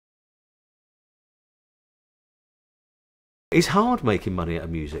It's hard making money out of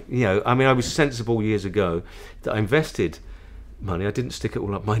music. You know, I mean, I was sensible years ago that I invested money. I didn't stick it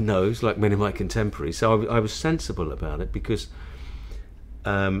all up my nose like many of my contemporaries. So I was sensible about it because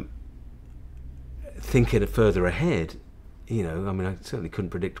thinking further ahead, you know, I mean, I certainly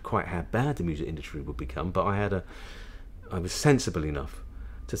couldn't predict quite how bad the music industry would become, but I was sensible enough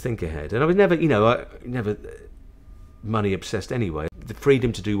to think ahead. And I was never, you know, never money obsessed anyway. The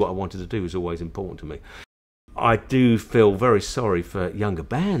freedom to do what I wanted to do was always important to me. I do feel very sorry for younger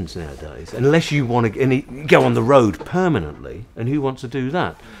bands nowadays, unless you want to go on the road permanently, and who wants to do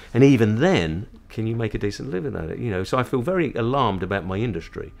that? And even then, can you make a decent living at it? You know, so I feel very alarmed about my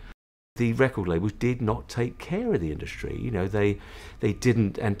industry. The record labels did not take care of the industry. You know, they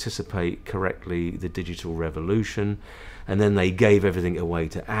didn't anticipate correctly the digital revolution, and then they gave everything away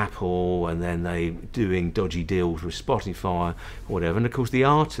to Apple, and then they doing dodgy deals with Spotify or whatever. And of course the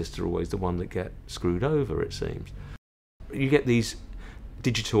artists are always the one that get screwed over, it seems. You get these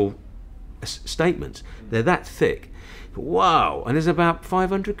digital statements, they're that thick, wow, and there's about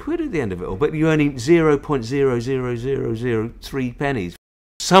 500 quid at the end of it all, but you're earning 0.00003 pennies.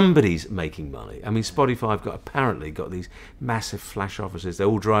 Somebody's making money. I mean, Spotify have apparently got these massive flash offices. They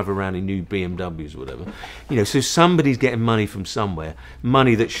all drive around in new BMWs or whatever. You know, so somebody's getting money from somewhere,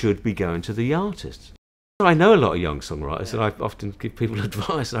 money that should be going to the artists. I know a lot of young songwriters, and I often give people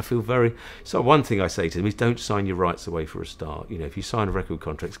advice, and I feel very... So one thing I say to them is don't sign your rights away for a start. You know, if you sign a record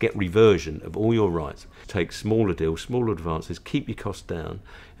contract, get reversion of all your rights. Take smaller deals, smaller advances, keep your costs down,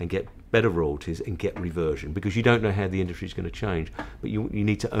 and get better royalties and get reversion, because you don't know how the industry is going to change, but you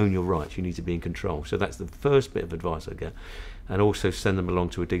need to own your rights, you need to be in control. So that's the first bit of advice I get. And also send them along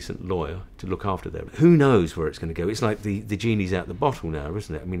to a decent lawyer to look after them. Who knows where it's going to go? It's like the genie's out the bottle now,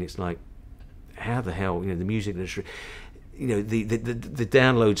 isn't it? I mean, it's like, how the hell, you know, the music industry, you know, the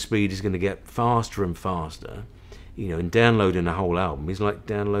download speed is going to get faster and faster, you know, and downloading a whole album is like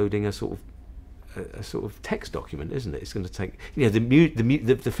downloading a sort of text document, isn't it? It's going to take, you know,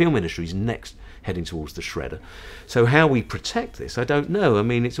 the film industry is next heading towards the shredder. So how we protect this, I don't know. I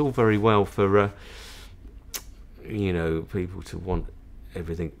mean, it's all very well for you know, people to want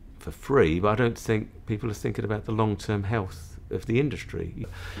everything for free, but I don't think people are thinking about the long-term health of the industry.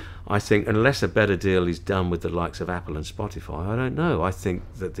 I think unless a better deal is done with the likes of Apple and Spotify, I don't know. I think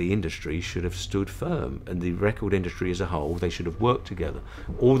that the industry should have stood firm, and the record industry as a whole, they should have worked together.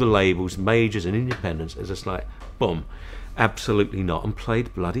 All the labels, majors and independents, as just like, boom, absolutely not, and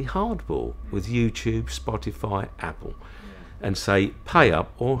played bloody hardball with YouTube, Spotify, Apple, and say, pay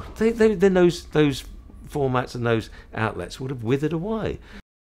up, or then those formats and those outlets would have withered away.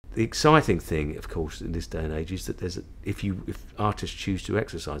 The exciting thing, of course, in this day and age is that if artists choose to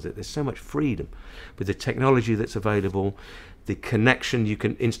exercise it, there's so much freedom with the technology that's available, the connection you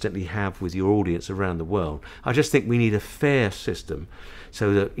can instantly have with your audience around the world. I just think we need a fair system,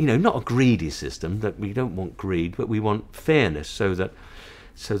 so that, you know, not a greedy system, that we don't want greed, but we want fairness, so that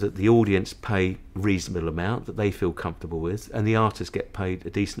the audience pay a reasonable amount that they feel comfortable with, and the artists get paid a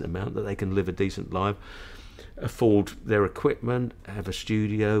decent amount that they can live a decent life, afford their equipment, have a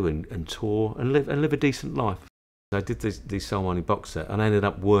studio and tour and live a decent life. I did the Soul Money box set, and I ended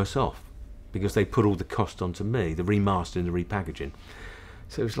up worse off because they put all the cost onto me, the remastering, the repackaging.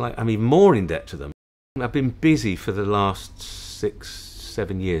 So it was like I'm even more in debt to them. I've been busy for the last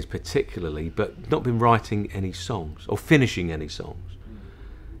 6-7 years particularly, but not been writing any songs or finishing any songs.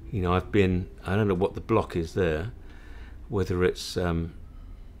 You know, I don't know what the block is there, whether it's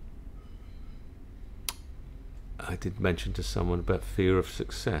I did mention to someone about fear of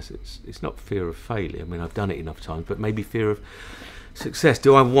success. It's not fear of failure. I mean, I've done it enough times, but maybe fear of success.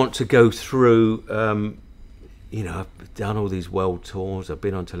 Do I want to go through, you know, I've done all these world tours, I've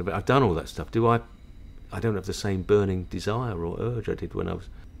been on television, I've done all that stuff. I don't have the same burning desire or urge I did when I was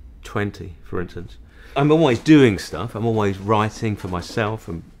 20, for instance. I'm always doing stuff. I'm always writing for myself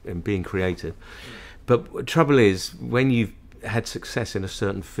and being creative. But the trouble is, when you've had success in a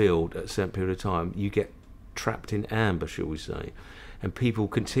certain field at a certain period of time, you get trapped in amber, shall we say, and people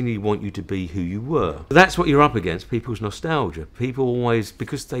continually want you to be who you were. That's what you're up against, people's nostalgia. People always,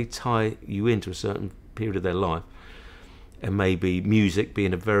 because they tie you into a certain period of their life, and maybe music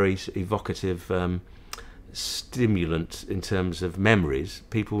being a very evocative stimulant in terms of memories,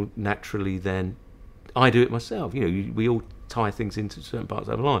 people naturally then, I do it myself, you know, we all tie things into certain parts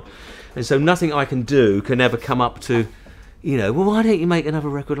of our life, and so nothing I can do can ever come up to, you know, well, why don't you make another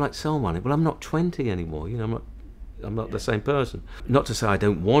record like Soul Money? Well, I'm not 20 anymore, you know, I'm not the same person. Not to say I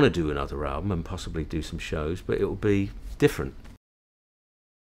don't want to do another album and possibly do some shows, but it will be different.